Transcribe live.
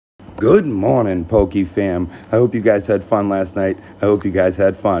Good morning, PokeFam. I hope you guys had fun last night. I hope you guys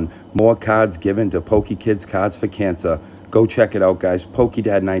had fun. More cards given to Pokekids Cards for Cancer. Go check it out, guys.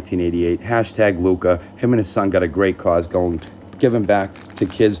 PokeDad 1988. Hashtag Luca. Him and his son got a great cause going. Giving back to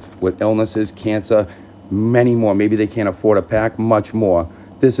kids with illnesses, cancer, many more. Maybe they can't afford a pack, much more.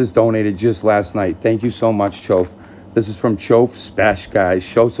 This is donated just last night. Thank you so much, Chof. This is from Chof Spesh, guys.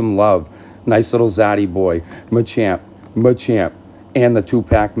 Show some love. Nice little Zaddy boy. Machamp. And the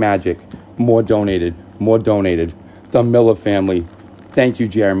 2-pack magic. More donated. The Miller family. Thank you,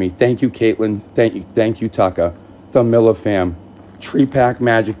 Jeremy. Thank you, Caitlin. Thank you, Tucker. The Miller fam. Tree pack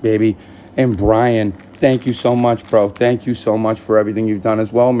magic, baby. And Brian, thank you so much, bro. Thank you so much for everything you've done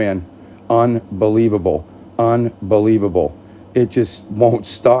as well, man. Unbelievable. It just won't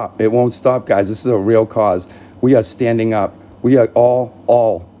stop. It won't stop, guys. This is a real cause. We are standing up. We are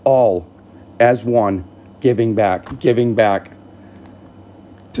all as one, giving back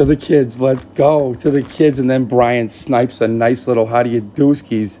to the kids. Let's go to the kids. And then Brian snipes a nice little how do you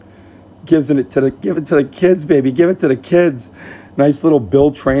do-skis. Give it to the kids, baby. Give it to the kids. Nice little Bill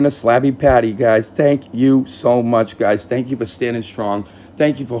Trainer Slabby Patty, guys. Thank you so much, guys. Thank you for standing strong.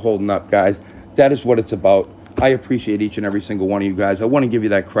 Thank you for holding up, guys. That is what it's about. I appreciate each and every single one of you guys. I want to give you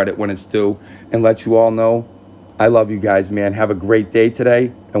that credit when it's due and let you all know I love you guys, man. Have a great day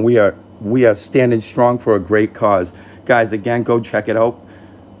today. And we are standing strong for a great cause. Guys, again, go check it out.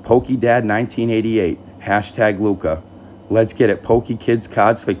 Pokedad 1988. Hashtag Luca. Let's get it. Pokekids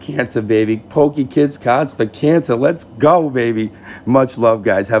Cards for Cancer, baby. Pokekids Cards for Cancer. Let's go, baby. Much love,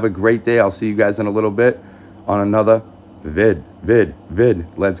 guys. Have a great day. I'll see you guys in a little bit on another vid.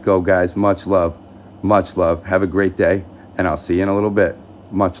 Let's go, guys. Much love. Have a great day, and I'll see you in a little bit.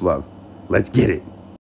 Much love. Let's get it.